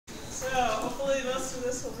hopefully most of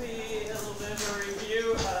this will be a little bit of a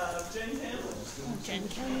review of Gen Chem. Gen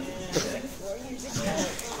Chem. And a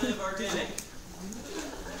little bit of organic.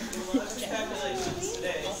 A lot of calculations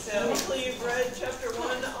today. So hopefully you've read chapter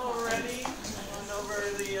 1 already. Gone over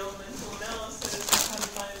the elemental analysis, how to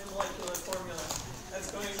find the molecular formula.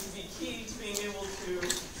 That's going to be key to being able to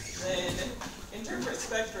then interpret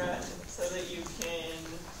spectra so that you can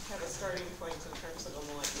have a starting point in terms of a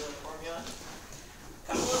molecular formula.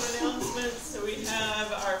 Couple of announcements. So we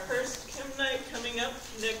have our first Chem Night coming up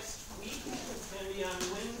next week. It's going to be on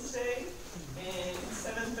Wednesday, and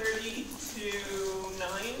 7:30 to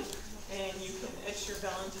 9. And you can etch your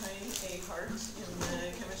Valentine A heart in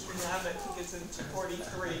the chemistry lab. I think it's in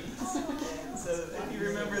 43. And so if you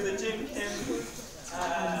remember the Gen Chem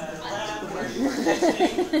lab where you were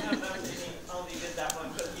etching, I don't know if all of you did that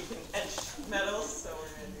one, but you can etch metals. So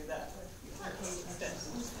we're going to do that with hearts instead.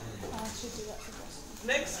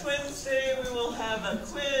 Next Wednesday we will have a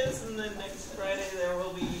quiz, and then next Friday there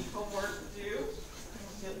will be homework due.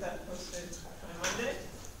 I'll get that posted on Monday.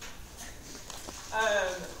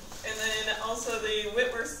 And then also the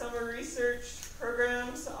Whitworth summer research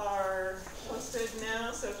programs are posted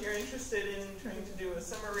now, so if you're interested in trying to do a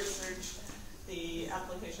summer research, the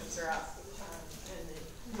applications are out. And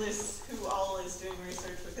it lists who all is doing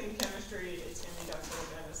research within chemistry. It's going to be Dr.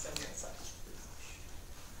 Leganis and myself.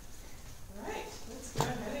 Alright, let's go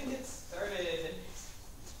ahead and get started.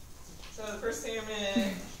 So the first thing I'm going to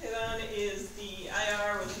hit on is the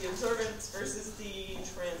IR with the absorbance versus the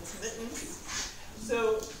transmittance.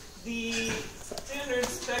 So the standard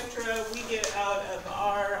spectra we get out of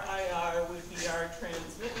our IR would be our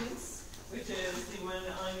transmittance, which is the one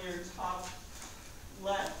on your top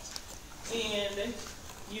left. And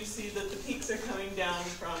you see that the peaks are coming down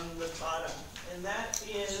from the bottom. And that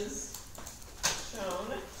is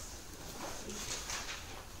shown.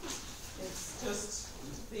 It's just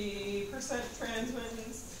the percent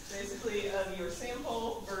transmittance, basically, of your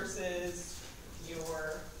sample versus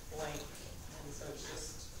your blank. And so it's just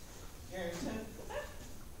your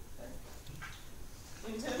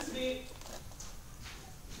intensity.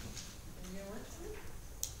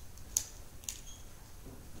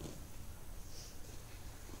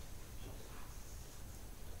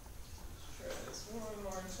 Try this one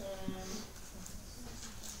more time.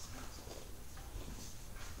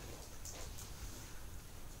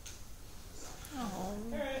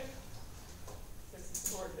 Alright. Guess it's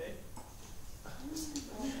board day.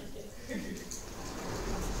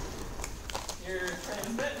 Your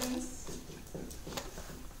transmittance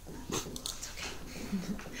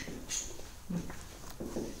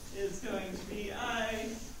is going to be I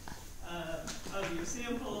of your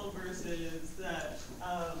sample versus that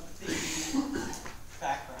of the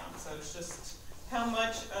background. So it's just how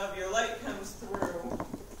much of your light comes through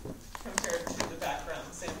compared to the background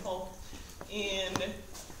sample. And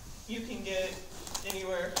you can get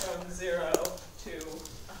anywhere from 0 to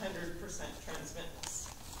 100% transmittance.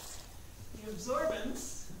 The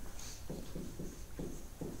absorbance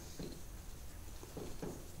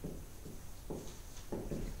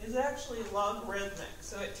is actually logarithmic.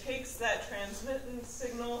 So it takes that transmittance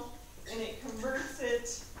signal and it converts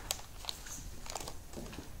it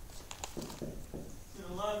in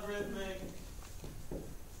a logarithmic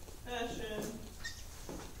fashion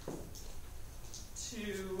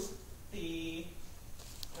to the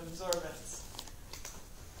absorbance.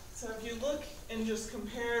 So if you look and just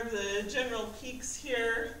compare the general peaks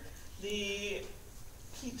here, the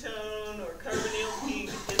ketone or carbonyl peak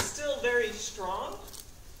is still very strong,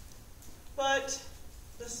 but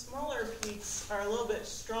the smaller peaks are a little bit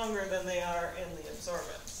stronger than they are in the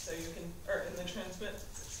absorbance. So you can, or in the transmittance,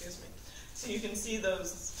 excuse me. So you can see those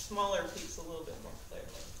smaller peaks a little bit more clearly.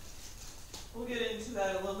 We'll get into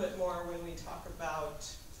that a little bit more when we talk about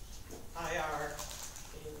IR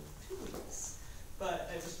in 2 weeks, but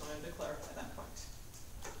I just wanted to clarify that point.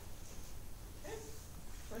 Okay,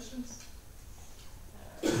 questions?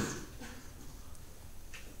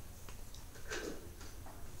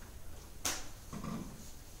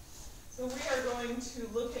 So we are going to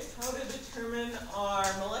look at how to determine our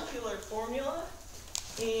molecular formula,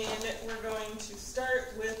 and we're going to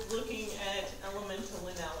start with looking at elemental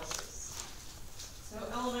analysis. So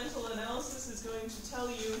elemental analysis is going to tell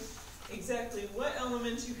you exactly what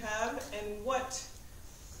element you have and what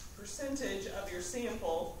percentage of your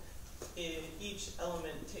sample each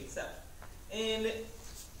element takes up. And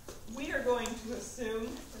we are going to assume,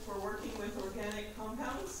 if we're working with organic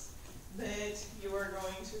compounds, that you are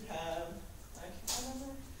going to have,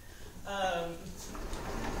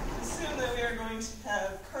 assume that we are going to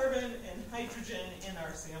have carbon and hydrogen in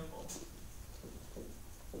our sample.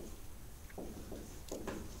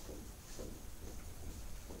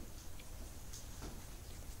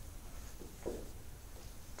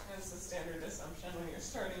 assumption when you're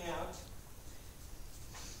starting out.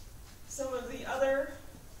 Some of the other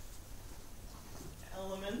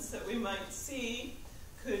elements that we might see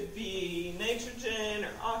could be nitrogen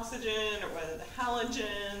or oxygen, or whether the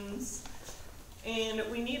halogens. And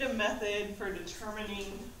we need a method for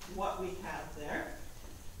determining what we have there.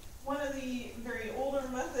 One of the very older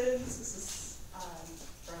methods, this is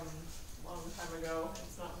from a long time ago.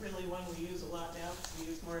 It's not really one we use a lot now because we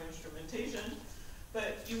use more instrumentation.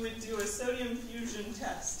 But you would do a sodium fusion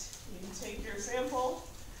test. You take your sample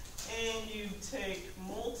and you take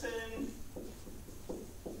molten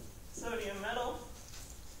sodium metal.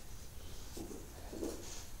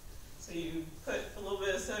 So you put a little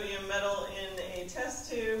bit of sodium metal in a test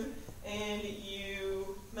tube and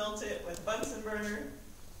you melt it with a Bunsen burner.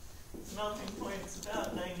 The melting point is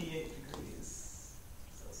about 98 degrees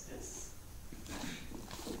Celsius.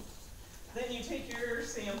 Then you take your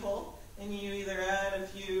sample and you either add a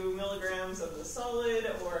few milligrams of the solid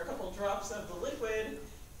or a couple drops of the liquid,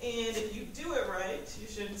 and if you do it right, you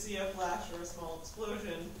should see a flash or a small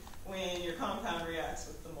explosion when your compound reacts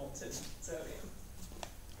with the molten sodium.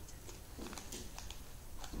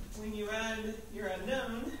 When you add your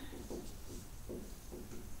unknown,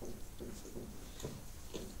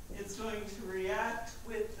 it's going to react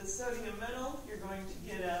with the sodium metal. You're going to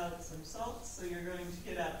get out some salts, so you're going to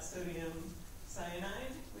get out sodium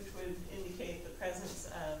cyanide, which would indicate the presence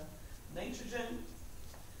of nitrogen,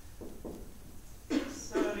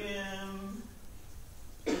 sodium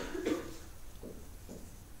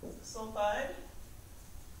sulfide,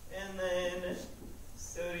 and then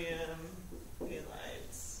sodium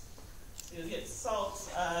halides. So you'll get salts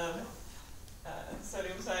of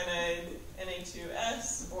sodium cyanide,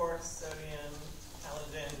 Na2S, or sodium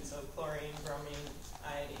halogen, so chlorine, bromine,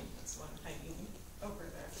 iodine. That's one hiding over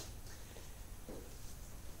there.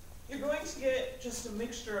 You're going to get just a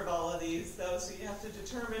mixture of all of these, though, so you have to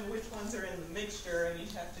determine which ones are in the mixture, and you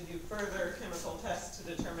have to do further chemical tests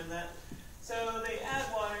to determine that. So they add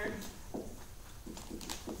water,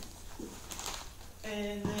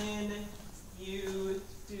 and then you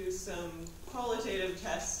do some qualitative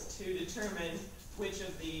tests to determine which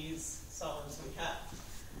of these solids we have.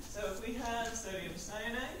 So if we have sodium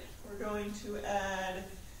cyanide, we're going to add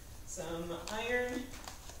some iron,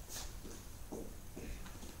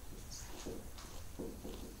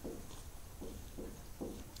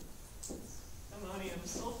 ammonium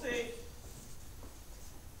sulfate,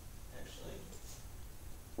 actually.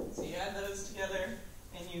 So you add those together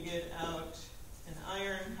and you get out an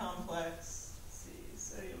iron complex. Let's see,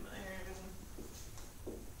 sodium iron.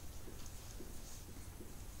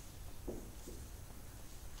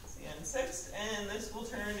 CN6, and this will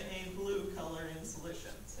turn a blue color in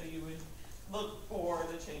solution. So you would look for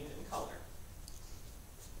the change in color.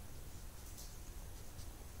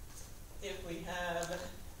 If we have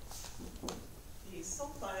the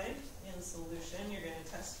sulfide in solution, you're going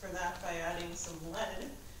to test for that by adding some lead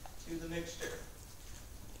to the mixture.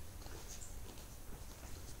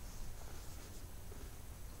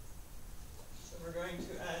 So we're going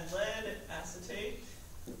to add lead acetate.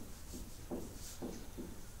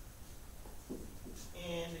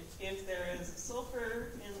 And if there is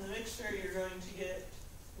sulfur in the mixture, you're going to get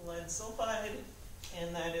lead sulfide,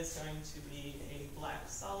 and that is going to be a black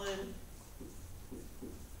solid.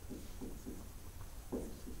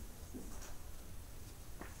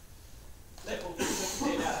 That will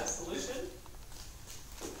precipitate out a solution.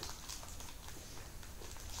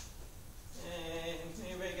 And can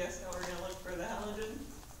anybody guess how we're going to look for the halogen?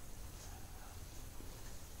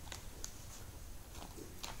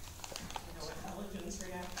 You know what halogens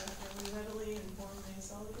react with really readily and form a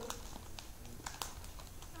solid with?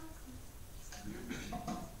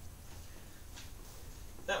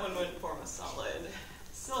 That one wouldn't form a solid.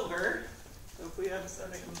 Silver, so if we have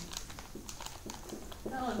sodium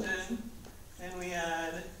halogen, and we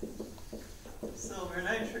add silver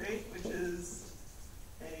nitrate, which is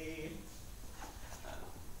a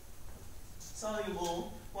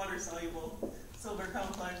soluble, water-soluble silver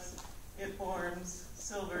complex, it forms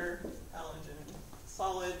silver halogen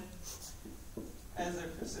solid as a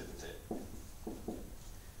precipitate.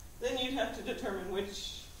 Then you'd have to determine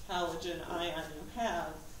which halogen ion you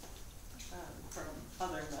have from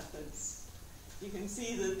other methods. You can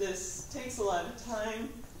see that this takes a lot of time,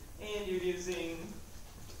 and you're using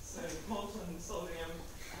molten sodium,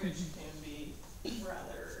 which can be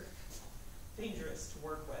rather dangerous to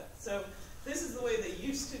work with. So this is the way they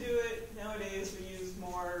used to do it. Nowadays we use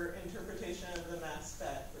more interpretation of the mass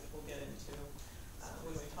spec, which we'll get into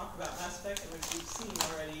when we talk about mass spec, and which we've seen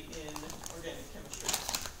already in organic chemistry.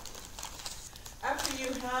 After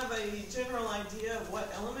you have a general idea of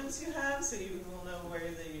what elements you have, so you will know where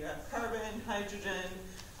you have carbon, hydrogen,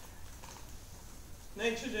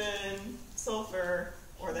 nitrogen, sulfur,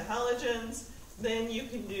 or the halogens, then you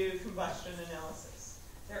can do combustion analysis.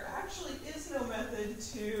 There actually is no method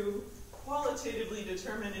to qualitatively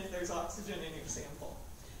determine if there's oxygen in your sample.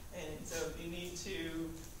 And so if you need to,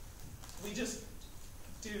 we just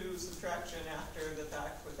do subtraction after the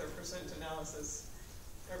fact with our percent analysis,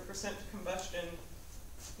 or percent combustion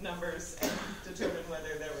numbers, and determine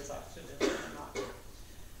whether there was oxygen or not.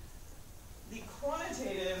 The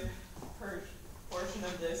quantitative portion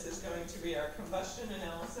of this is going to be our combustion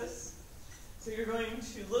analysis. So you're going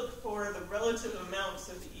to look for the relative amounts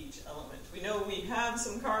of each element. We know we have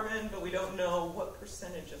some carbon, but we don't know what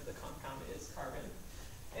percentage of the compound is carbon.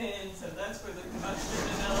 And so that's where the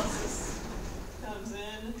combustion analysis comes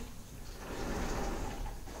in.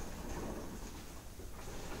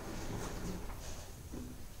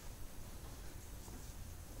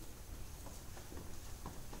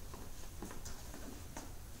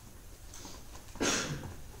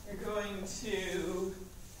 You're going to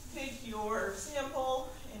take your sample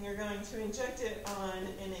and you're going to inject it on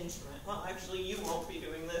an instrument. Well, actually, you won't be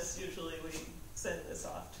doing this. Usually we send this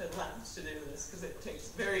off to labs to do this because it takes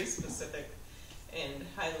very specific and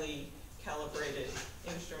highly calibrated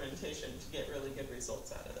instrumentation to get really good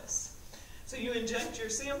results out of this. So you inject your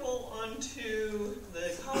sample onto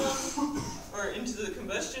the column or into the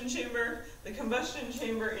combustion chamber. The combustion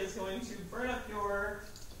chamber is going to burn up your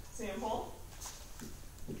sample.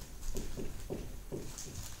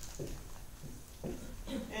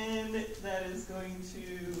 And that is going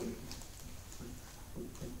to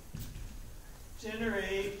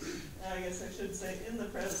generate, I guess I should say, in the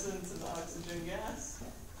presence of oxygen gas,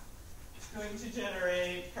 it's going to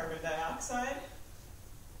generate carbon dioxide,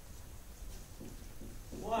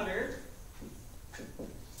 water,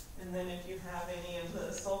 and then if you have any of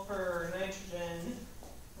the sulfur or nitrogen,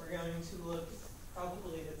 we're going to look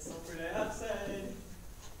probably at sulfur dioxide.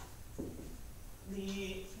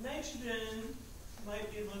 The nitrogen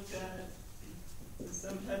might be looked at as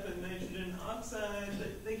some type of nitrogen oxide,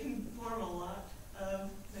 but they can form a lot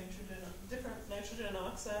of different nitrogen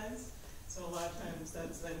oxides. So a lot of times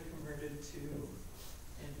that's then converted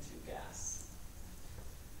into gas.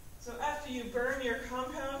 So after you burn your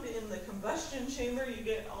compound in the combustion chamber, you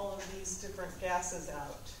get all of these different gases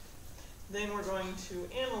out. Then we're going to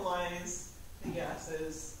analyze the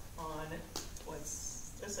gases on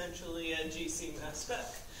what's essentially a GC mass spec.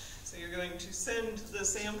 So you're going to send the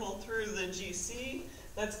sample through the GC.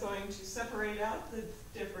 That's going to separate out the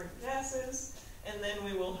different gases, and then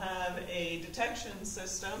we will have a detection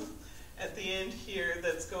system at the end here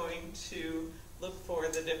that's going to look for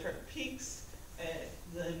the different peaks at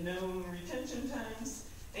the known retention times,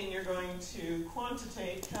 and you're going to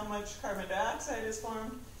quantitate how much carbon dioxide is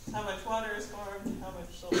formed, how much water is formed, how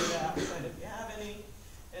much sulfur dioxide if you have any,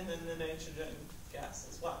 and then the nitrogen gas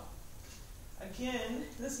as well. Again,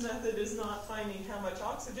 this method is not finding how much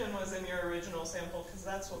oxygen was in your original sample, because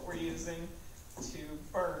that's what we're using to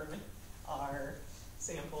burn our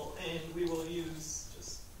sample, and we will use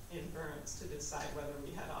just inference to decide whether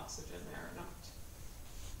we had oxygen there or not.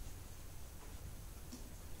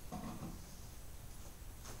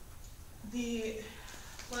 The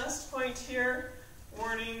last point here,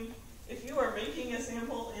 warning, if you are making a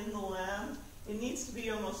sample in the lab, it needs to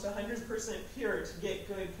be almost 100% pure to get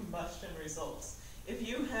good combustion results. If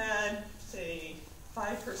you had, say,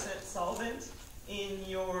 5% solvent in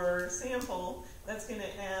your sample, that's going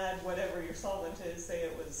to add whatever your solvent is, say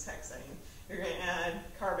it was hexane. You're going to add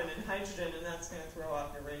carbon and hydrogen, and that's going to throw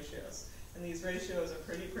off your ratios. And these ratios are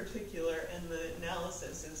pretty particular, and the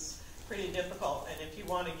analysis is pretty difficult. And if you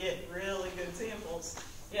want to get really good samples,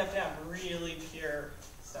 you have to have really pure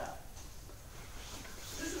stuff.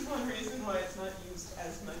 This is one reason why it's not used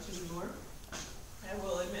as much anymore. I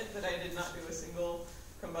will admit that I did not do a single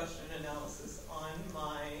combustion analysis on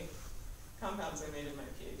my compounds I made in my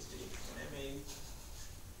PhD. I made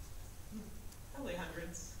probably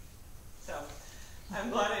hundreds. So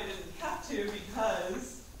I'm glad I didn't have to,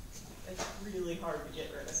 because it's really hard to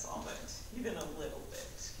get rid of solvent. Even a little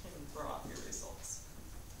bit can throw off your results.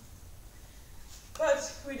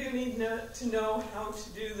 But we do need to know how to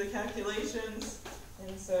do the calculations.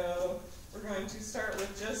 And so we're going to start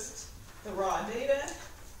with just the raw data,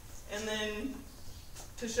 and then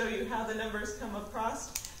to show you how the numbers come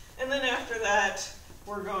across. And then after that,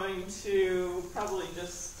 we're going to probably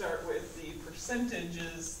just start with the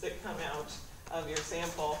percentages that come out of your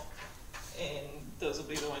sample, and those will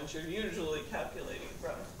be the ones you're usually calculating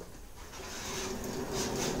from.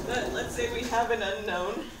 But let's say we have an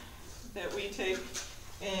unknown that we take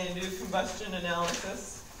and do combustion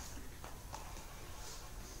analysis.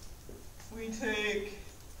 We take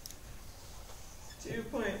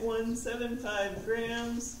 2.175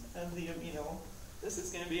 grams of the amino. This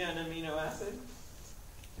is going to be an amino acid.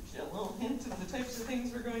 Gives you a little hint of the types of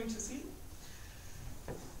things we're going to see.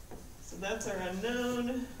 So that's our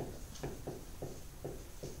unknown.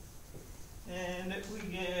 And we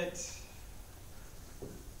get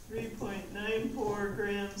 3.94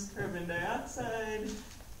 grams carbon dioxide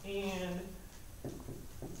and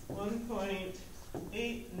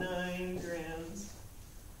 1.89 grams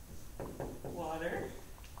water.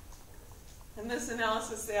 In this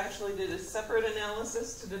analysis, they actually did a separate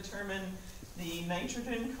analysis to determine the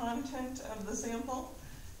nitrogen content of the sample.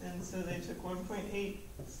 And so they took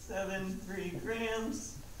 1.873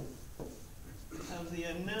 grams of the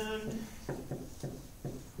unknown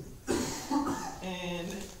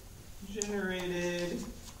and generated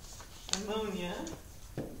ammonia.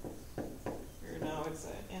 Or now it's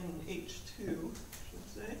NH2, I should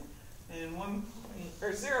say, and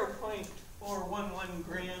 0.411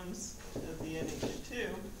 grams of the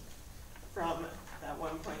NH2 from that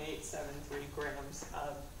 1.873 grams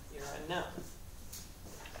of your unknown.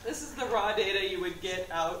 This is the raw data you would get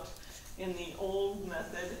out in the old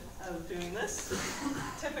method of doing this.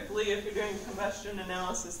 Typically, if you're doing combustion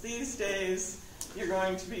analysis these days, you're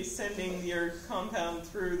going to be sending your compound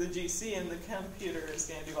through the GC, and the computer is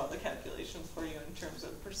going to do all the calculations for you in terms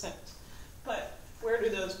of percent. But where do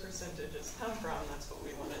those percentages come from? That's what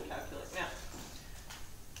we want to calculate now.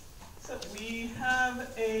 So we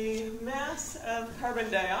have a mass of carbon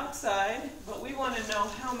dioxide, but we want to know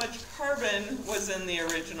how much carbon was in the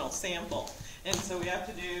original sample. And so we have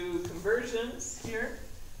to do conversions here.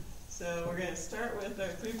 So we're going to start with our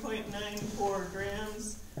 3.94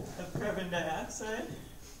 grams of carbon dioxide.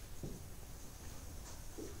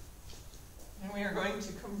 And we are going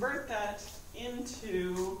to convert that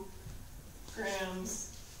into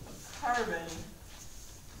grams of carbon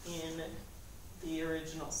in the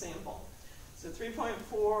original sample. So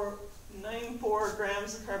 3.494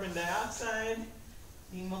 grams of carbon dioxide.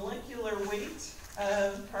 The molecular weight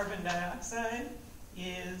of carbon dioxide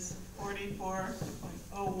is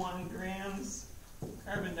 44.01 grams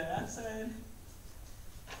carbon dioxide,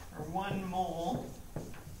 or 1 mole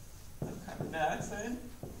of carbon dioxide.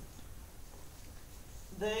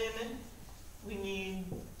 Then we need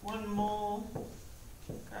 1 mole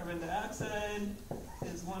carbon dioxide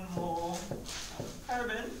is 1 mole of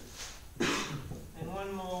carbon, and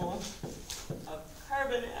 1 mole of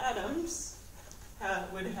carbon atoms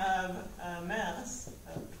would have a mass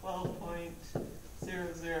of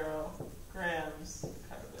 12.00 grams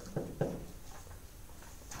carbon.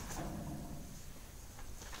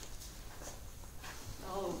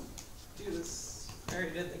 I'll do this, I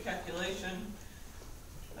already did the calculation,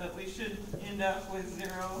 but we should end up with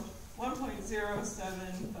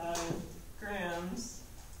 1.075 grams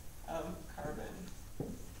of carbon.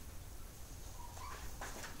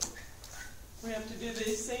 We have to do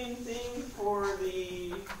the same thing for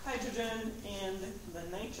the hydrogen and the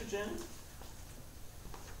nitrogen.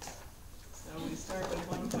 So we start with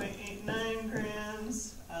 1.89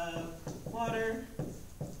 grams of water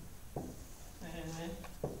and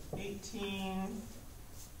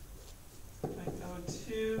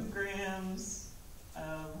 18.02 grams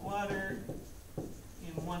of water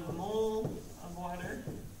in 1 mole of water.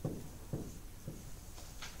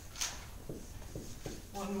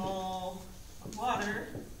 1 mole of water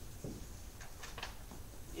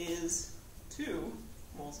is 2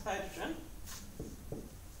 moles of hydrogen.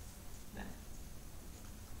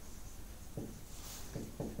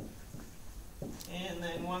 And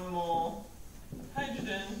then 1 mole of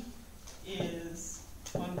hydrogen is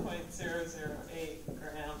 1.008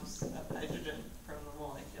 grams of hydrogen from the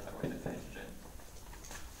molecular weight of hydrogen.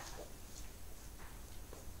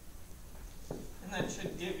 And that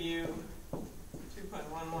should give you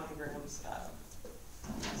 2.11 grams of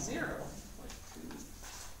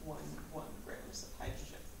 0.211 grams of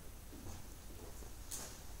hydrogen.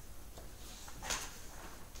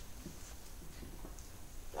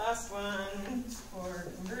 Last one for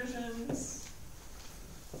conversions.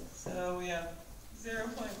 So we have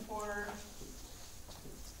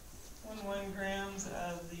 0.411 grams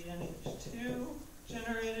of the NH2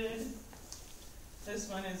 generated. This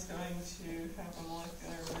one is going to have a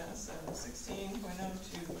molecular mass of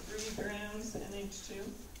 16.023 grams NH2.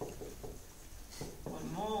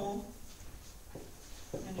 1 mole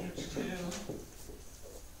NH2.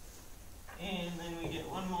 And then we get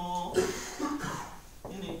 1 mole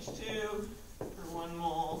NH2 for 1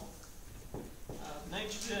 mole of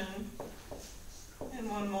nitrogen. And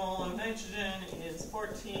 1 mole of nitrogen is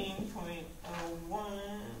 14.01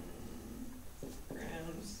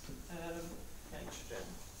 grams of nitrogen.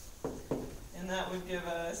 And that would give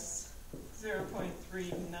us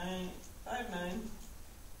 0.3959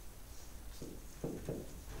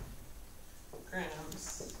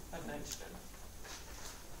 grams of nitrogen.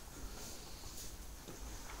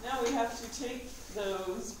 Now we have to take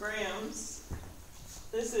those grams.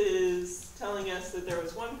 This is telling us that there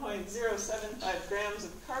was 1.075 grams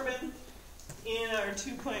of carbon in our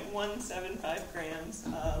 2.175 grams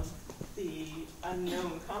of the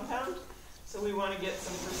unknown compound. So we want to get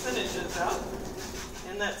some percentages out,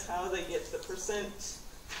 and that's how they get the percent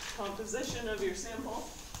composition of your sample.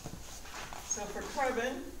 So for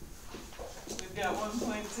carbon, we've got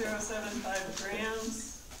 1.075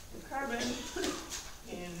 grams of carbon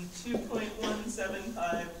in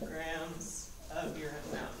 2.175 grams of your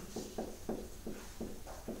unknown.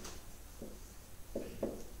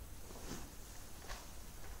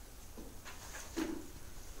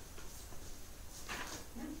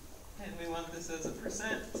 And we want this as a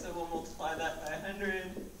percent, so we'll multiply that by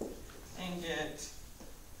 100 and get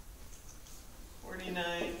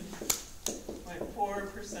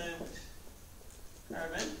 49.4%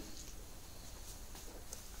 carbon.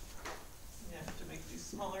 You have to make these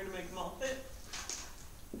smaller to make them all fit.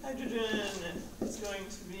 Hydrogen is going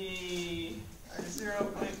to be our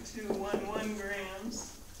 0.211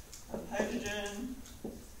 grams of hydrogen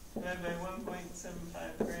divided by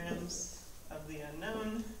 1.75 grams of the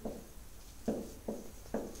unknown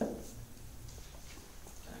times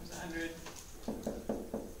 100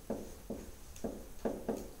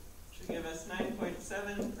 should give us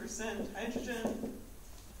 9.7% hydrogen.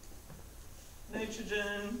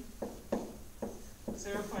 Nitrogen,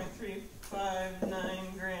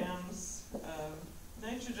 0.359 grams of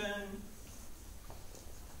nitrogen.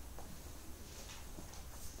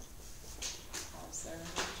 Pause there and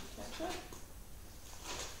let you catch up.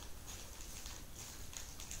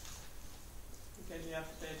 Because you have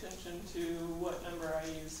to pay attention to what number I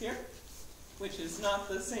use here, which is not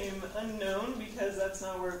the same unknown because that's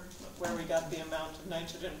not where we got the amount of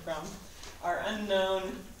nitrogen from. Our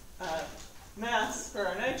unknown mass for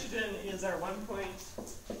our nitrogen is our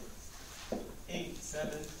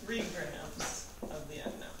 1.873 grams of the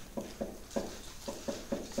unknown.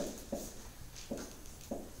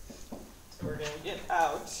 So we're going to get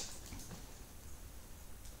out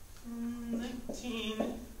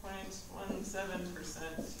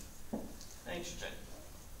 19.17% nitrogen.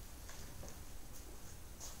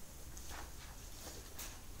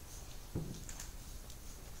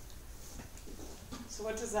 So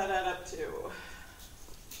what does that add up to?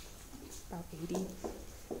 About 80.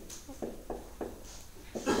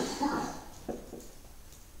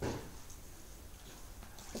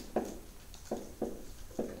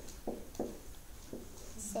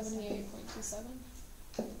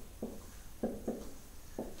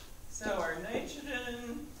 So our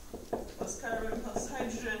nitrogen plus carbon plus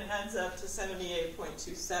hydrogen adds up to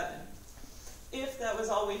 78.27. If that was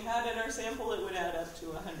all we had in our sample, it would add up to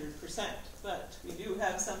 100%. But we do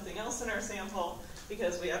have something else in our sample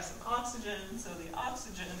because we have some oxygen. So the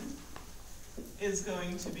oxygen is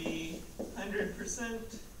going to be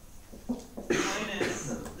 100%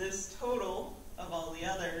 minus this total of all the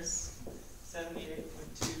others,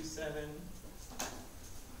 78.27%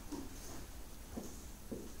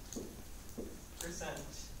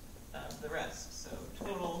 of the rest. So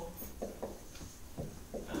total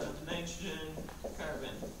nitrogen,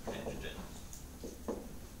 carbon, hydrogen,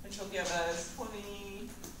 which will give us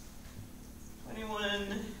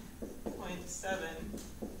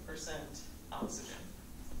 21.7% oxygen.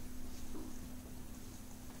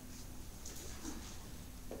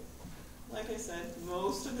 Like I said,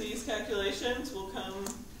 most of these calculations will come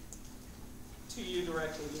to you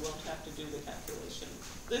directly. You won't have to do the calculation,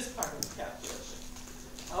 this part of the calculation.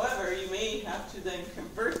 However, you may have to then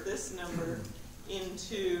convert this number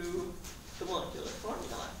into the molecular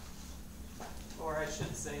formula, or I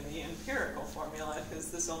should say the empirical formula, because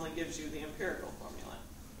this only gives you the empirical formula.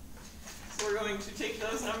 So we're going to take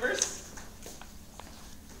those numbers,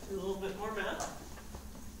 do a little bit more math.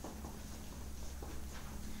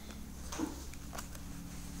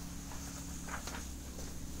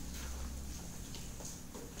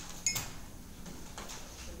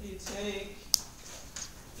 If you take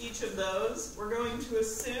each of those, we're going to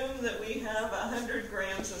assume that we have 100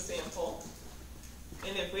 grams of sample.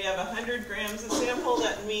 And if we have 100 grams of sample,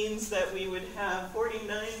 that means that we would have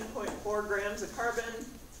 49.4 grams of carbon,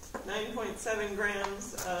 9.7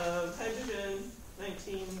 grams of hydrogen,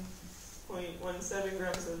 19.17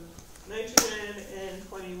 grams of nitrogen and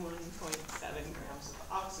 21.7 grams of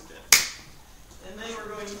oxygen. And then we're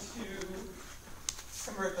going to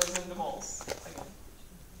convert those into moles again.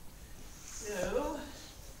 So,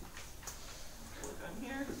 look on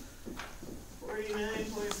here,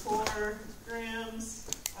 49.4 grams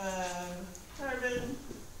of carbon,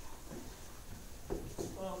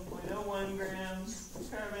 12.01 grams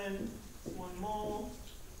of carbon, 1 mole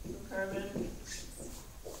of carbon.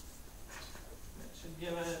 That should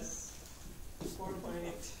give us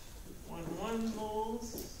 4.11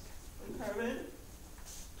 moles of carbon.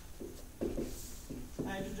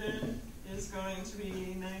 Hydrogen is going to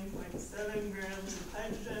be 9.7 grams of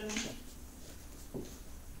hydrogen,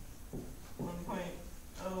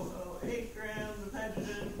 1.008 grams of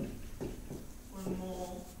hydrogen, 1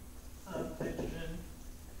 mole of hydrogen.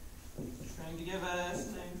 It's going to give us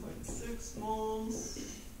 9.6 moles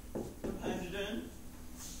of hydrogen.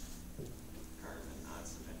 Carbon,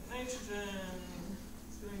 oxygen, nitrogen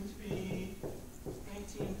is going to be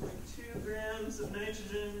 19.2 grams of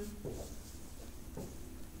nitrogen,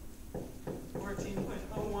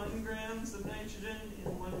 14.01 grams of nitrogen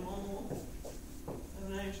in 1 mole of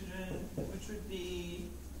nitrogen, which would be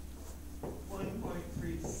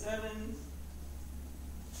 1.37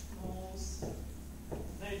 moles of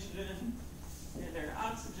nitrogen. And our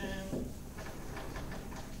oxygen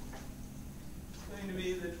is going to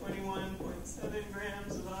be the 21.7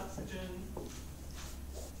 grams of oxygen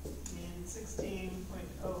and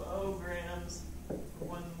 16.00 grams for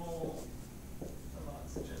 1 mole of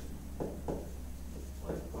oxygen.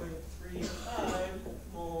 1.35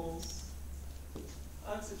 moles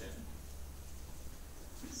oxygen.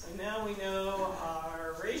 So now we know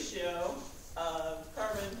our ratio of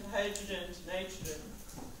carbon to hydrogen to nitrogen.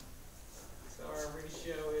 So our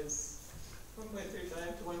ratio is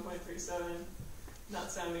 1.35 to 1.37.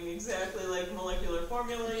 Not sounding exactly like molecular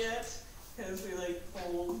formula yet, because we like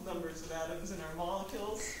whole numbers of atoms in our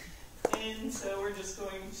molecules. And so we're just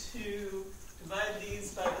going to divide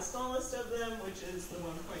these by the smallest of them, which is the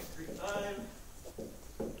 1.35.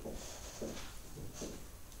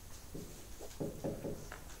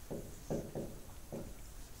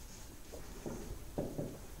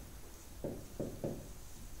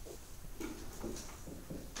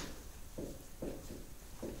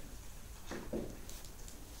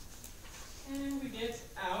 And we get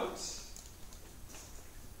out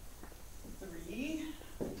 3,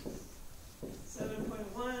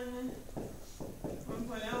 7.1,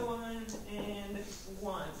 1.01, and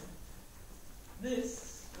 1.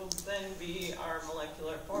 This will then be our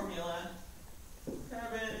molecular formula.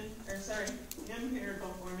 Empirical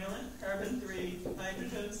formula, carbon 3,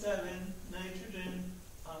 hydrogen 7, nitrogen,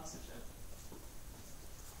 oxygen.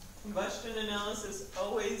 Combustion analysis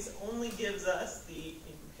always only gives us the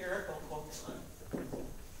empirical formula.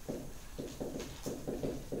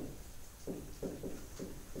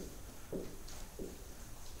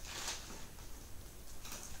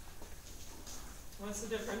 What's the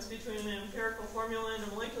difference between an empirical formula and a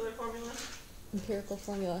molecular formula? Empirical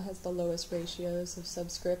formula has the lowest ratios of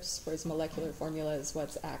subscripts, whereas molecular formula is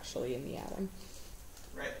what's actually in the atom.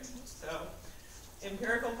 Right. So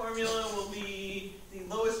empirical formula will be the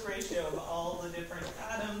lowest ratio of all the different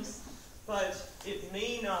atoms, but it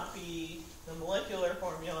may not be the molecular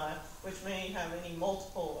formula, which may have any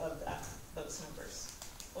multiple of those numbers.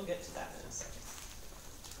 We'll get to that in a second.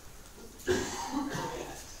 Where are we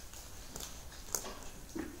at?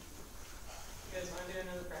 You guys want to do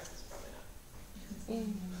another practice? Probably not.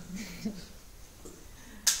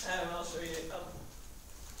 I'll show you. I'll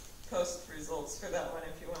post results for that one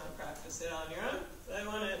if you want to practice it on your own.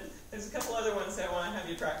 There's a couple other ones that I want to have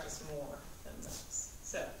you practice more than those.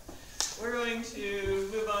 So we're going to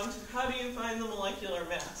move on to how do you find the molecular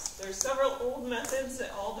mass. There's several old methods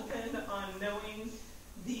that all depend on knowing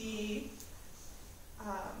the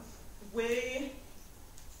way,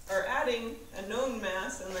 or adding a known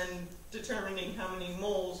mass and then determining how many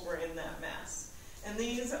moles were in that mass. And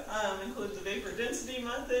these include the vapor density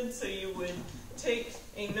method. So you would take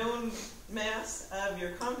a known mass of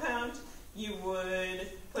your compound, you would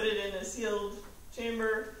put it in a sealed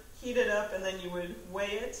chamber, heat it up, and then you would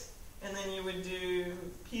weigh it, and then you would do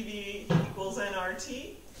PV equals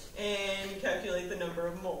nRT and calculate the number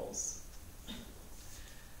of moles.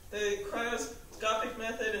 The cryoscopic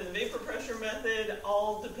method and the vapor pressure method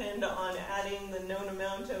all depend on adding the known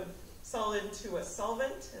amount of solid to a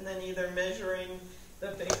solvent, and then either measuring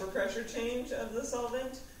the vapor pressure change of the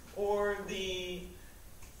solvent or the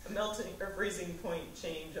melting or freezing point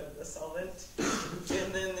change of the solvent.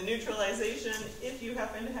 And then the neutralization, if you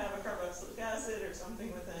happen to have a carboxylic acid or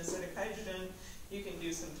something with an acidic hydrogen, you can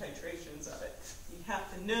do some titrations of it. You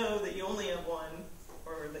have to know that you only have one,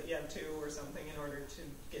 or that you have two or something in order to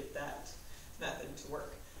get that method to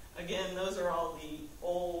work. Again, those are all the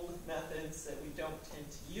old methods that we don't tend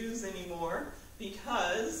to use anymore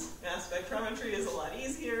because mass spectrometry is a lot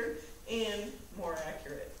easier and more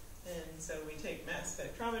accurate. And so we take mass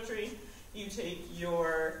spectrometry, you take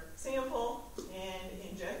your sample and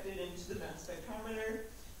inject it into the mass spectrometer,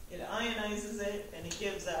 it ionizes it, and it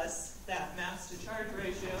gives us that mass to charge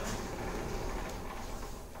ratio.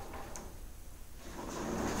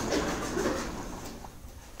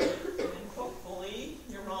 And hopefully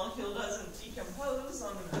your molecule doesn't decompose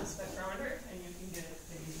on the mass spectrometer and you can get a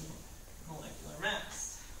molecular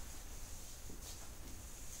mass.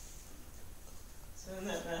 So in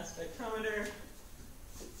that mass spectrometer,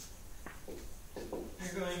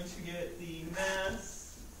 you're going to get the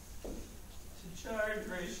mass to charge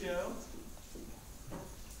ratio.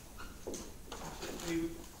 We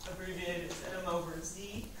abbreviate it as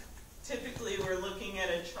M/Z. Typically, we're looking at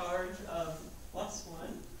a charge of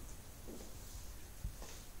 +1.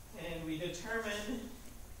 And we determine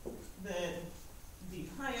that the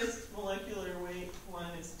highest molecular weight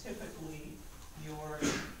one is typically your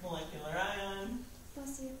molecular ion.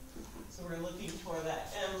 Bless you. So we're looking for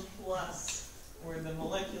that M+, or the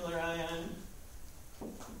molecular ion,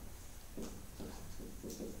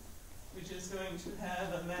 which is going to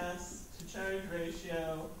have a mass to charge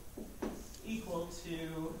ratio equal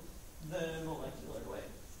to the molecular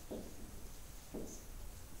weight,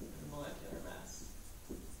 the molecular mass.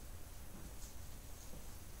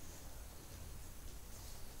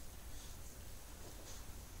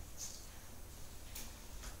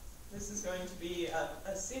 This is going to be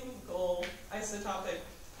a single isotopic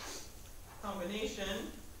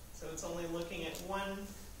combination, so it's only looking at one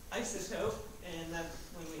isotope, and that's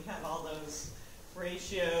when we have all those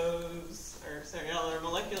ratios, or sorry, all our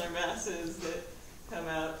molecular masses that come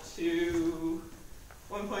out to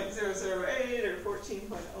 1.008 or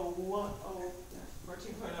 14.01.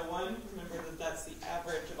 14.01. Remember that that's the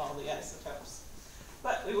average of all the isotopes.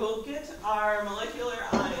 But we will get our molecular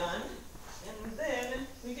ion, and then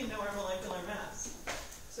we can know our molecular mass.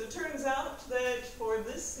 So it turns out that for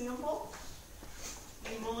this sample,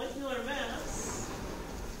 the molecular mass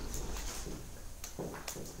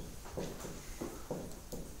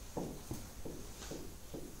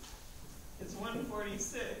is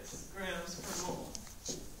 146 grams per mole.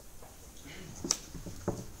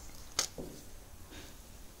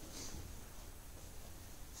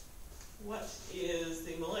 What is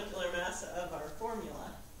the molecular mass of our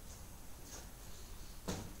formula?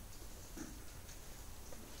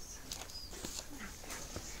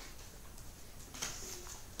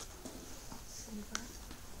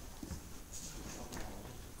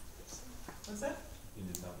 What's that?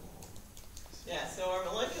 Yeah, so our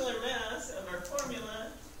molecular mass of our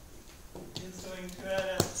formula is going to add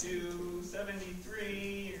up to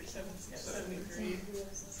 73 or 73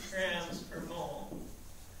 grams per mole.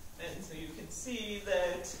 And so you can see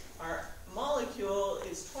that our molecule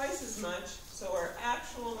is twice as much, so our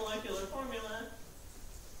actual molecular formula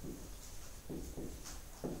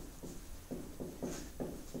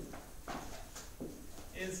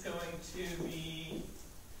is going to be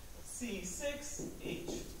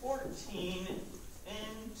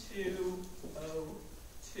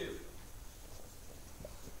C6H14N2O2.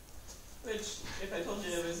 Which, if I told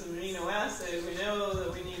you it was an amino acid, we know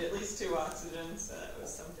that we need at least 2 oxygens. So that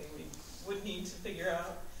was something we would need to figure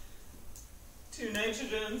out. 2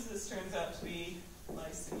 nitrogens, this turns out to be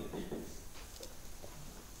lysine.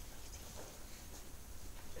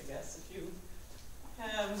 I guess if you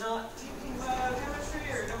have not taken biochemistry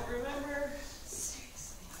or don't remember,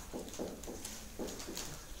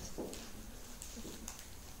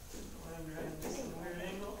 I'm drawing this in a weird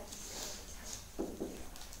angle.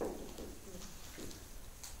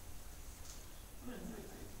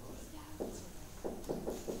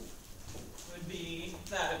 Would be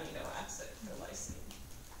that amino acid, or lysine.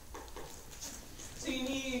 So you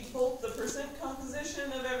need both the percent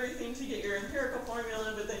composition of everything to get your empirical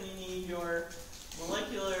formula, but then you need your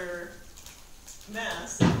molecular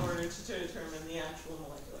mass in order to determine the actual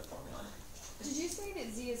molecular formula. Did you say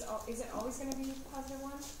that Z is it always going to be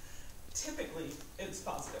 +1? Typically, it's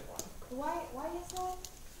 +1. Why is that?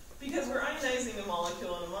 Because we're ionizing a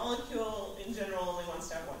molecule, and a molecule in general only wants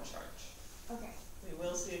to have 1 charge. Okay. We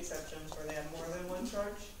will see exceptions where they have more than 1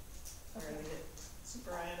 charge, where they get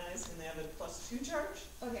super ionized and they have a +2 charge.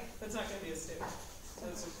 Okay. But it's not going to be as stable, so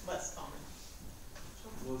it's less common.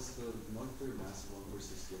 Was the molecular mass of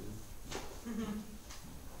 146 given? Mm-hmm.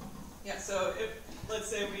 Yeah, so if, let's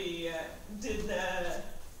say we did the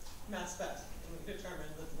mass spec, and and we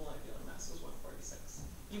determined that the molecular mass was 146.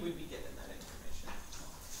 You would be given that information.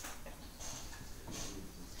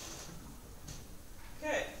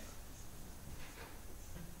 Okay.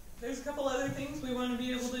 There's a couple other things we want to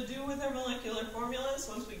be able to do with our molecular formulas.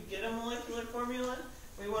 Once we get a molecular formula,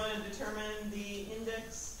 we want to determine the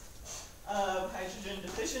index of hydrogen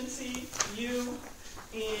deficiency, U.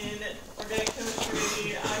 In organic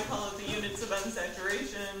chemistry, I call it the units of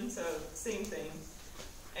unsaturation, so same thing.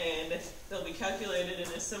 And they'll be calculated in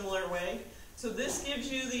a similar way. So this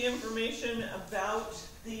gives you the information about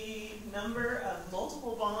the number of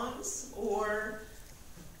multiple bonds or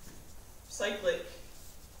cyclic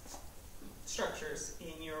structures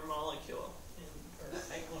in your molecule, or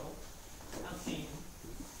cycloalkene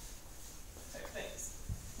type things.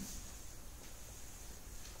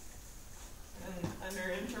 And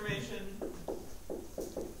under information,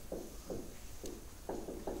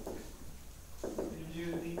 we do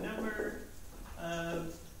the number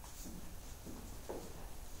of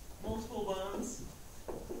multiple bonds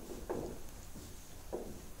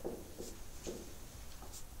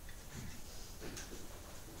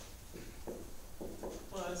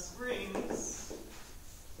plus rings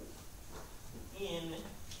in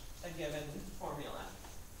a given formula.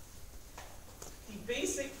 The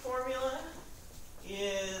basic formula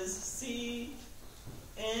is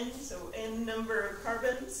Cn, so n number of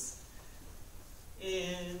carbons,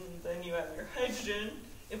 and then you have your hydrogen.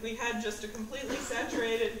 If we had just a completely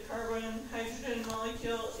saturated carbon-hydrogen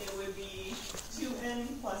molecule, it would be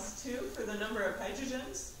 2n plus 2 for the number of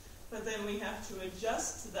hydrogens, but then we have to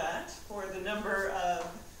adjust that for the number of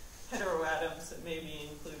heteroatoms that may be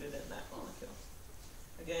included in that molecule.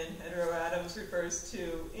 Again, heteroatoms refers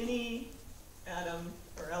to any atom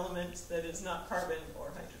or element that is not carbon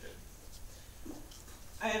or hydrogen.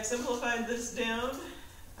 I have simplified this down,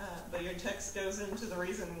 but your text goes into the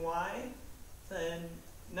reason why. The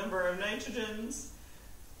number of nitrogens.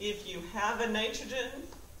 If you have a nitrogen,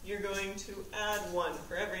 you're going to add 1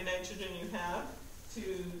 for every nitrogen you have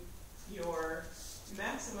to your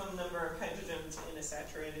maximum number of hydrogens in a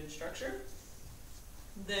saturated structure.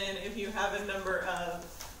 Then if you have a number of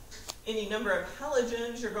any number of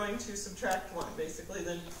halogens, you're going to subtract 1. Basically,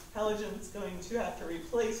 the halogen is going to have to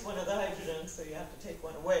replace one of the hydrogens, so you have to take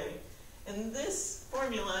 1 away. And this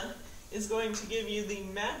formula is going to give you the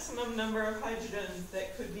maximum number of hydrogens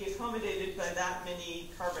that could be accommodated by that many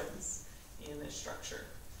carbons in this structure.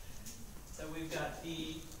 So we've got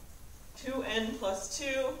the 2n plus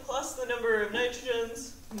 2 plus the number of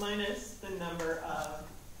nitrogens minus the number of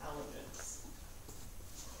halogens.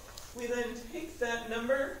 We then take that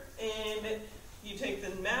number and you take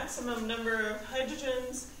the maximum number of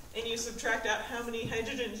hydrogens and you subtract out how many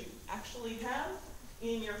hydrogens you actually have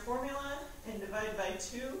in your formula and divide by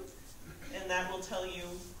 2, and that will tell you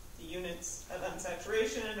the units of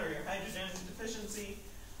unsaturation or your hydrogen deficiency.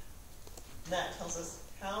 That tells us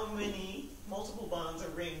how many multiple bonds or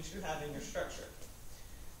rings you have in your structure.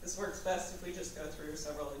 This works best if we just go through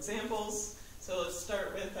several examples. So let's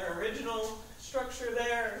start with our original structure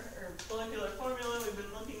there, our molecular formula we've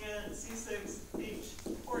been looking at,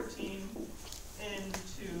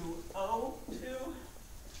 C6H14N2O2.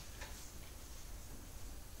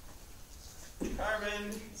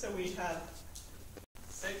 Carbon, so we have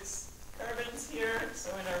 6 carbons here.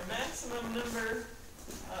 So in our maximum number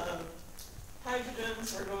of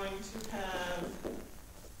hydrogens, we're going to have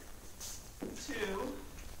 2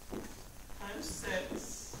 times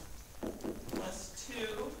 6 plus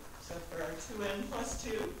 2, so for our 2n plus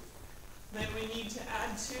 2. Then we need to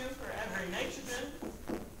add 2 for every nitrogen,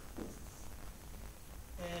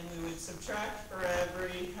 and we would subtract for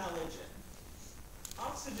every halogen.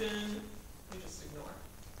 Oxygen, we just ignore,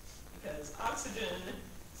 because oxygen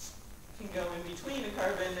can go in between a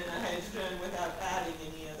carbon and a hydrogen without adding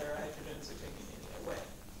any other hydrogens or taking any away.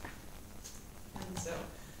 And so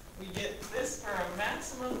we get this for our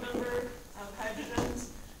maximum number of hydrogens.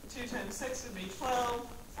 2 times 6 would be 12,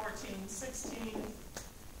 14, 16.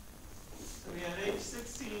 So we have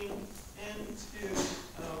H16,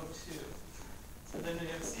 N2O2. So then we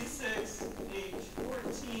have C6,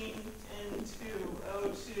 H14,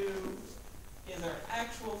 N2O2 is our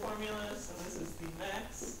actual formula. So this is the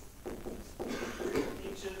max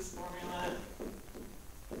H's formula.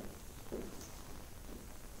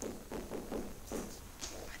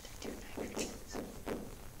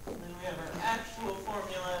 And then we have our actual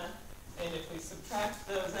formula, and if we subtract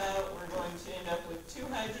those out, we're going to end up with 2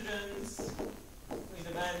 hydrogens. We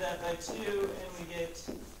divide that by 2, and we get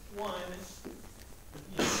 1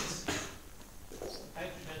 unit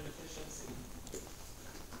hydrogen deficiency.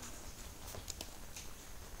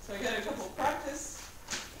 So I got a couple practice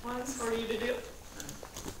ones for you to do.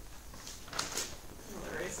 We'll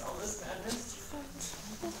erase all this madness.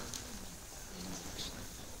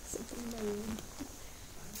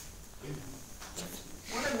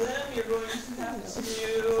 One of them you're going to have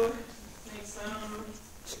to make some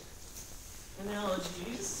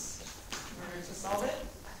analogies in order to solve it.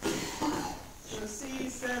 So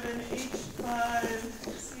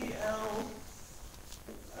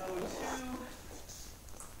C7H5Cl02,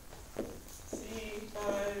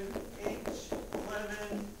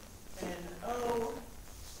 C5H11NO,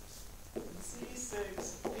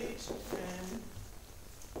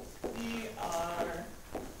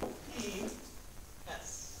 C6H10BrPs.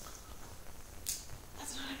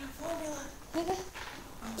 That's not enough formula.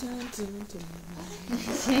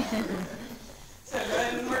 So go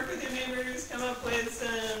ahead and work with your neighbors, come up with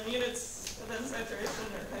some units of end saturation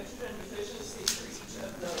or hydrogen efficiency for each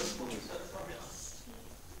of those formulas.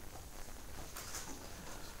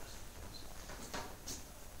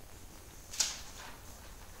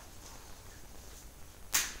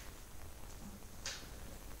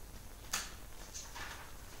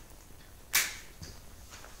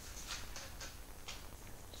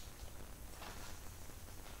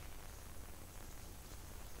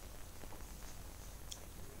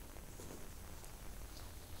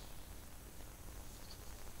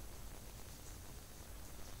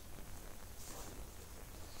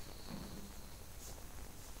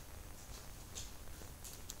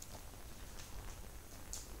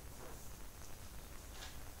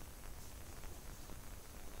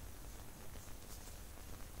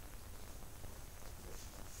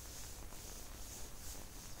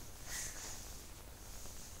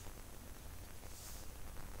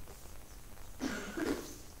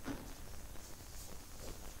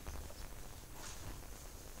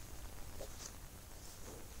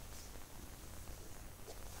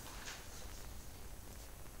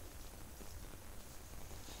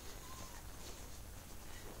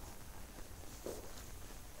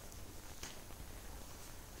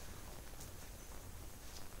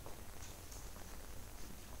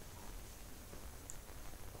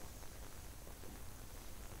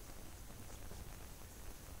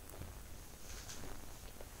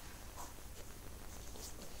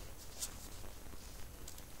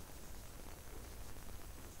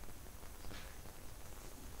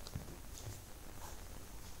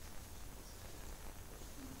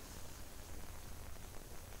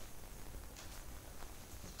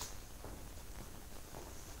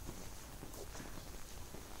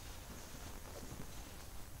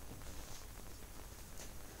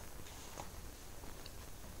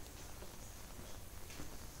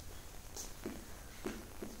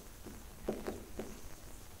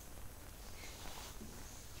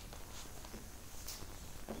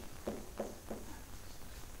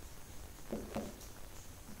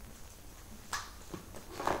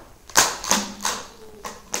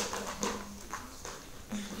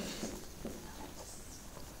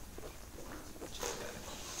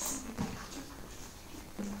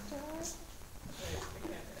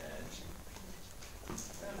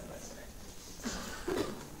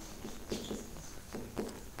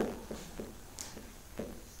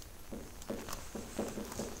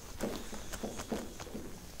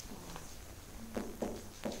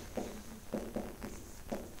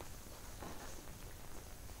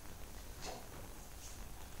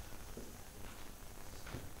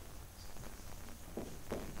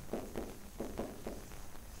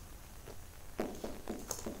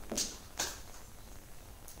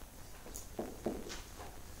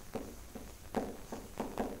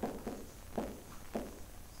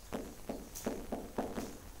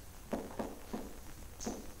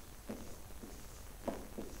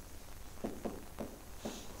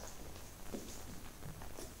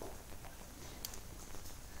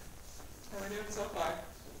 Doing so far?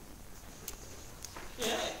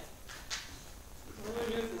 Yay! What do we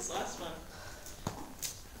do with this last one?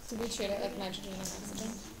 So we treat it like nitrogen and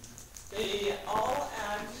oxygen? They all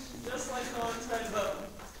act just like coincide bone.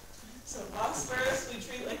 So phosphorus we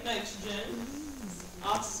treat like nitrogen,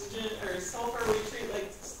 oxygen or sulfur we treat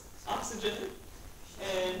like oxygen,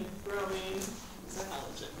 and bromine is a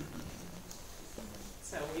halogen.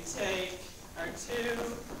 So we take our 2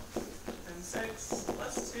 and 6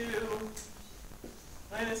 plus 2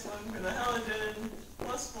 minus 1 for the halogen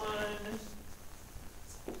plus 1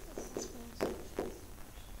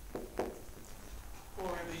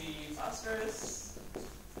 for the phosphorus.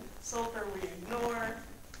 Sulfur we ignore,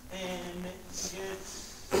 and we get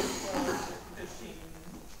 12, 15,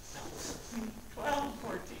 no, 12,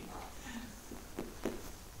 14.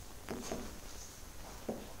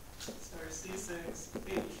 So our C6,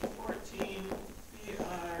 H14,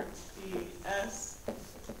 Br,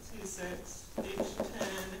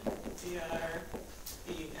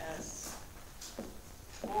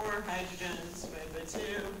 2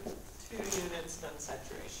 units of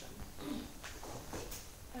unsaturation.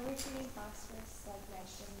 Are we treating phosphorus like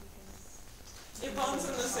nitrogen because It bonds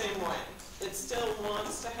in the same way. It still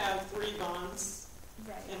wants to have 3 bonds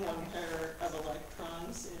right? in one pair of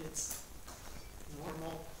electrons in its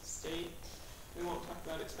normal state. We won't talk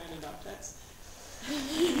about expanded octets.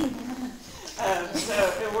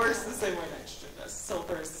 So it works the same way nitrogen does.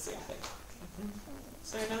 Sulfur is the same thing.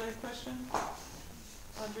 Is there another question?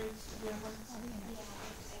 Audrey, do you have one?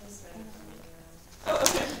 Oh,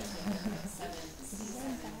 okay.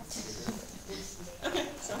 Okay,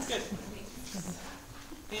 sounds good.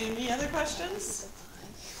 Any other questions?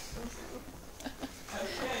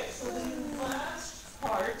 Okay, so the last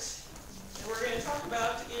part that we're going to talk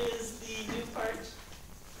about is the new part,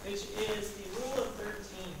 which is the rule of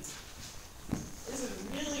 13s. This is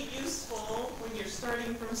really useful when you're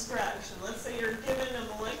starting from scratch. And let's say you're given a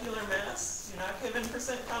molecular mass. You're not given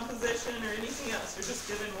percent composition or anything else. You're just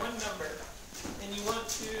given one number. And you want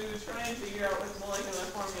to try and figure out what the molecular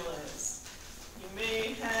formula is. You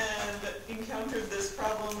may have encountered this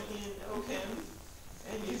problem in OChem,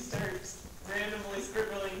 and you start randomly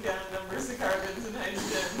scribbling down numbers of carbons and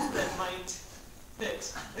hydrogens that might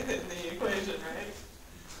fit within the equation, right?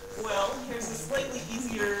 Well, here's a slightly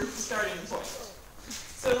easier starting point.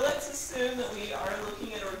 So let's assume that we are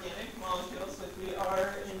looking at organic molecules, like we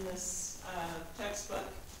are in this textbook.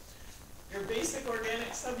 Your basic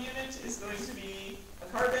organic subunit is going to be a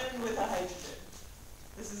carbon with a hydrogen.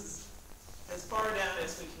 This is as far down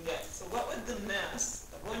as we can get. So what would the mass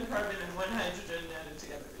of 1 carbon and 1 hydrogen added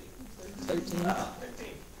together be? 13.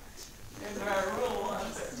 13. Here's where our rule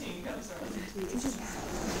of 13 comes from.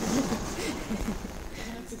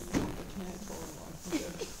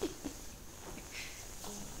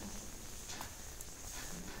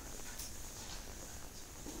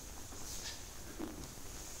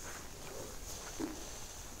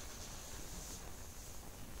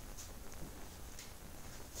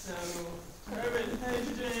 So, carbon,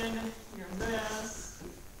 hydrogen, your mass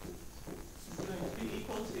is going to be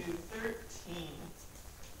equal to 13.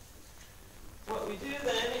 What we do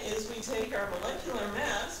then is we take our molecular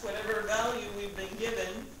mass, whatever value we've been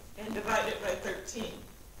given, and divide it by 13.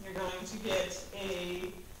 You're going to get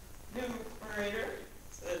a numerator,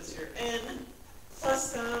 so that's your n,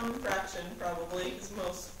 plus some fraction probably, because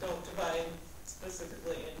most don't divide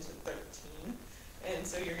specifically into 13. And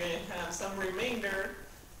so you're going to have some remainder,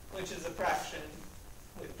 which is a fraction,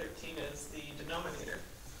 with 13 as the denominator.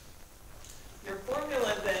 Your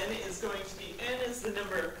formula then is going to be n is the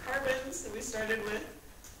number of carbons that we started with,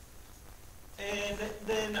 and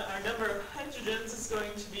then our number of hydrogens is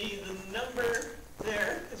going to be the number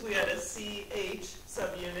there, because we had a CH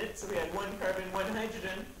subunit, so we had 1 carbon, 1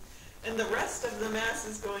 hydrogen, and the rest of the mass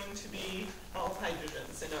is going to be all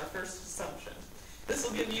hydrogens in our first assumption. This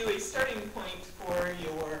will give you a starting point for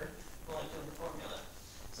your molecular formula.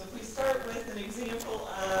 So if we start with an example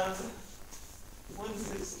of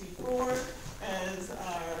 164 as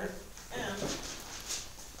our m,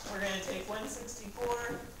 we're going to take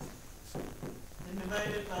 164 and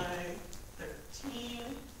divide it by 13.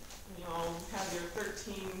 And you all have your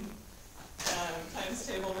 13 times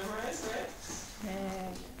table memorized, right?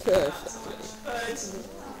 Good. Not so much, but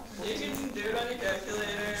you can do it on your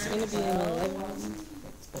calculator. It's going to be an 11.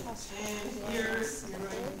 And here you're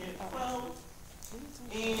going to get 12.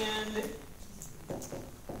 And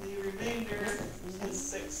the remainder is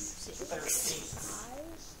 6/13.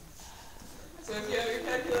 So if you have your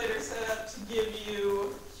calculator set up to give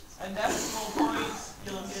you a decimal point,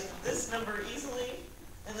 you'll get this number easily,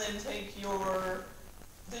 and then take your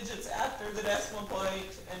digits after the decimal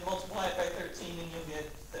point and multiply it by 13, and you'll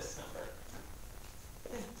get this number.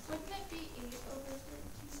 Wouldn't that be 8 over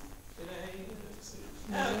 13? Did I?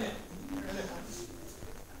 Oh, okay.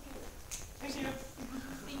 Thank you.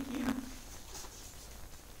 Thank you.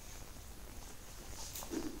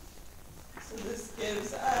 So this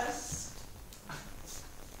gives us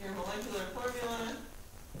your molecular formula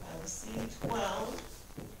of C12,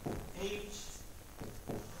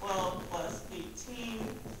 H12 plus 18,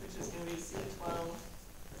 which is going to be C12,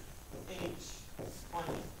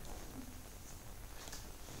 H20.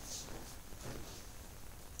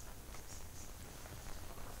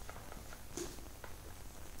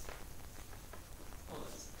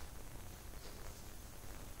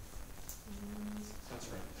 That's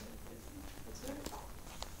right. That's good?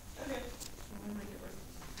 Okay. I'm going to make it work.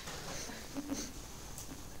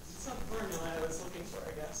 It's not the formula I was looking for, I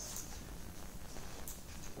guess.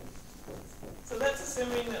 So that's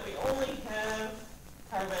assuming that we only have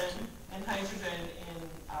carbon and hydrogen in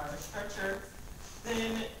our structure.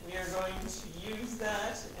 Then we are going to use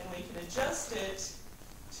that, and we can adjust it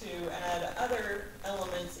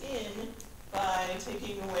by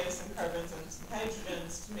taking away some carbons and some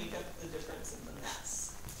hydrogens to make up the difference in the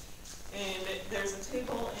mass. And there's a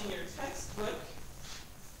table in your textbook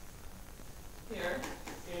here.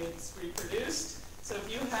 It's reproduced. So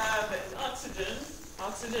if you have an oxygen,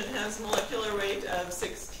 oxygen has molecular weight of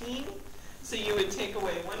 16. So you would take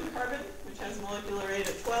away one carbon, which has molecular weight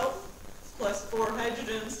of 12, plus 4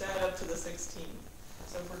 hydrogens to add up to the 16.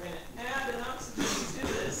 So if we're going to add an oxygen to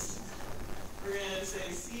this, we're going to say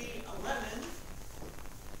C11.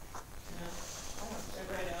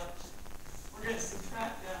 Right out. We're going to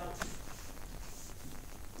subtract out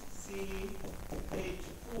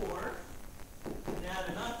CH4 and add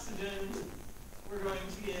an oxygen. We're going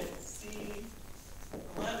to get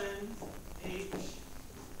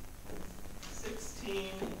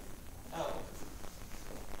C11H16O.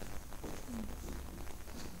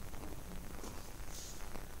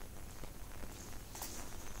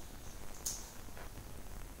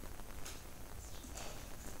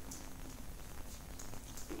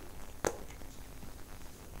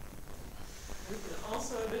 We can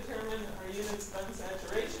also determine our units of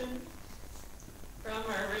unsaturation from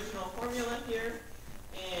our original formula here.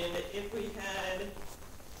 And if we had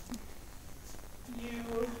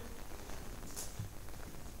U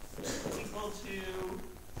equal to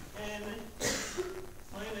N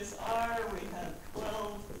minus R, we have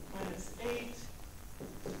 12 minus 8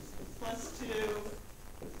 plus 2.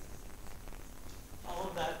 All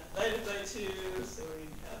of that divided by 2, so we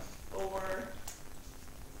have 4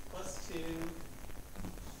 plus 2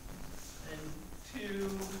 and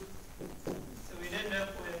 2. So we'd end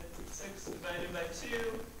up with 6 divided by 2,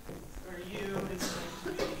 where U is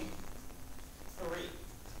going to be 3.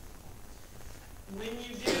 When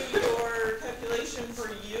you do your calculation for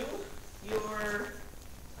U, your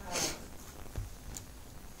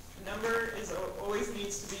number always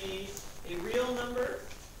needs to be a real number,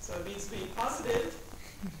 so it needs to be positive,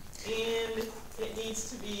 and it needs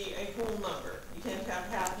to be a whole number. You can't have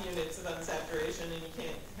half units of unsaturation, and you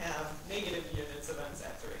can't have negative units of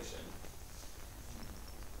unsaturation.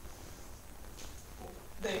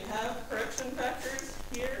 They have correction factors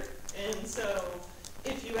here, and so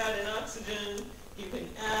if you add an oxygen, you can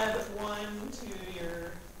add 1 to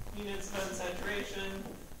your units of unsaturation.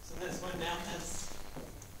 So this one now has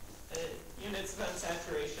units of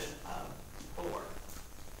unsaturation of 4.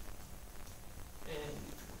 And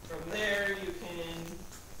from there, you can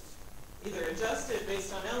either adjust it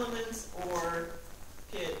based on elements or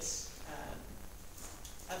get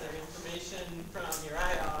other information from your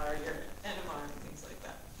IR, your NMR, and things like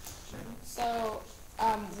that. Sure. So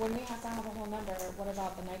when we have to have a whole number, what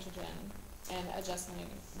about the nitrogen and adjusting it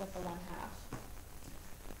with the 1/2?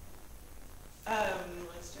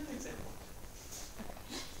 Let's do an example.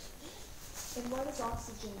 And why does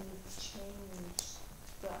oxygen change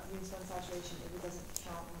the units of unsaturation if it doesn't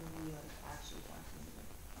count when we actually calculate it?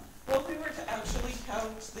 Well, if we were to actually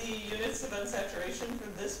count the units of unsaturation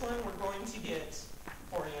for this one, we're going to get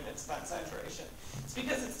 4 units of unsaturation. It's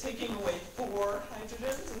because it's taking away 4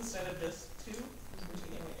 hydrogens instead of just 2. We're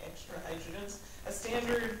taking away extra hydrogens. A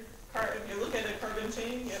standard if you look at a carbon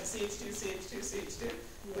chain, you have CH2, CH2, CH2.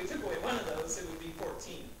 If we took away one of those, it would be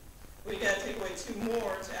 14. We got to take away 2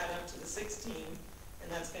 more to add up to the 16, and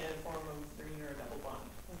that's going to form a green or a double bond.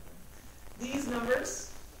 These numbers,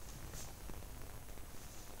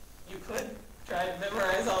 you could try to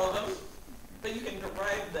memorize all of them, but you can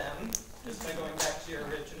derive them just by going back to your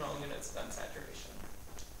original units of unsaturation.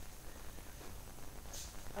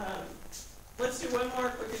 Let's do one more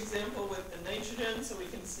quick example with the nitrogen so we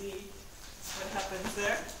can see what happens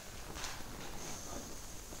there.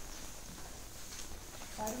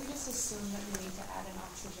 Why do we just assume that we need to add an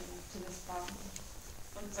oxygen to this problem?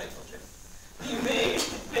 You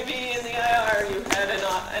maybe in the IR you had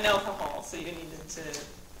an alcohol, so you needed to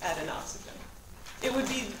add an oxygen. It would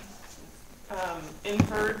be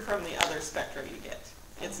inferred from the other spectra you get.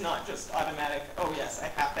 It's not just automatic, oh yes, I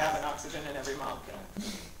have to have an oxygen in every molecule.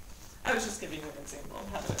 I was just giving you an example of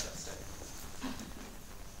how to adjust it.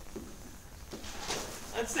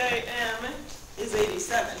 Let's say M is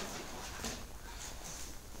 87.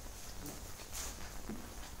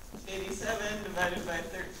 87 divided by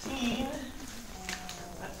 13.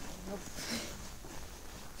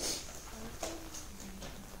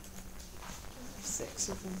 Six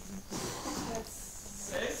or something. That's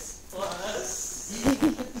 6 plus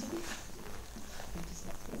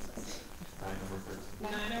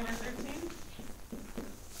 9 over 13.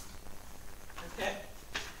 Okay.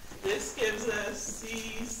 This gives us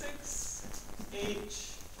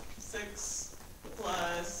C6H6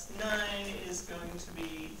 plus 9 is going to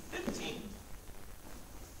be 15.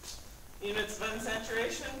 Units of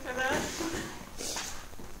unsaturation for that?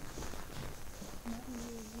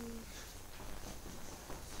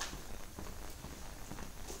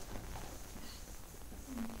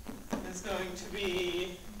 going to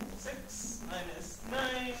be 6 minus 9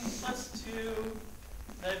 plus 2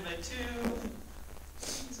 divided by 2.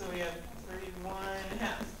 So we have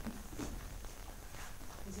 31½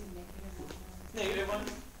 Is it Negative 1?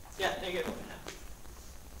 Yeah, negative 1/2.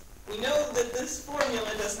 We know that this formula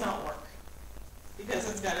does not work because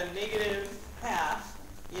it's got a -½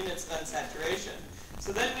 units of unsaturation.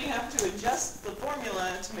 So then we have to adjust the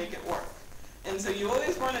formula to make it work. And so you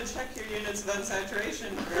always want to check your units of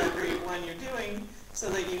unsaturation for every one you're doing so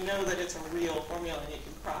that you know that it's a real formula and you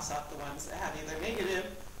can cross off the ones that have either negative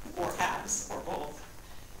or halves or both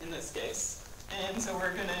in this case. And so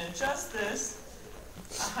we're going to adjust this.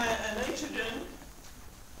 A nitrogen,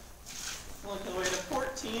 molecular weight of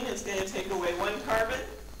 14, is going to take away 1 carbon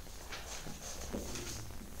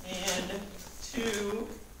and 2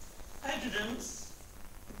 hydrogens,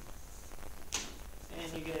 and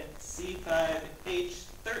you get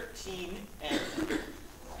C5H13N,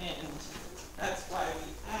 and that's why we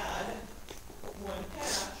add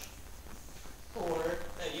 1½ for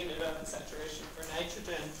that unit of unsaturation for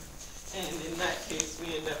nitrogen, and in that case we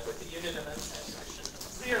end up with a unit of unsaturation of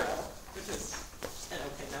 0, which is an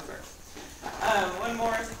okay number. One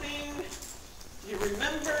more thing, you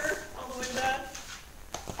remember all the way back,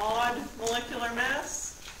 odd molecular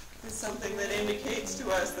mass is something that indicates to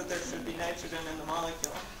us that there should be nitrogen in the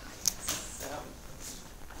molecule. So,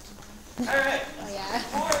 all right, Oh, yeah.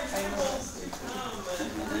 more examples to come, and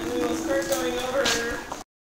then we will start going over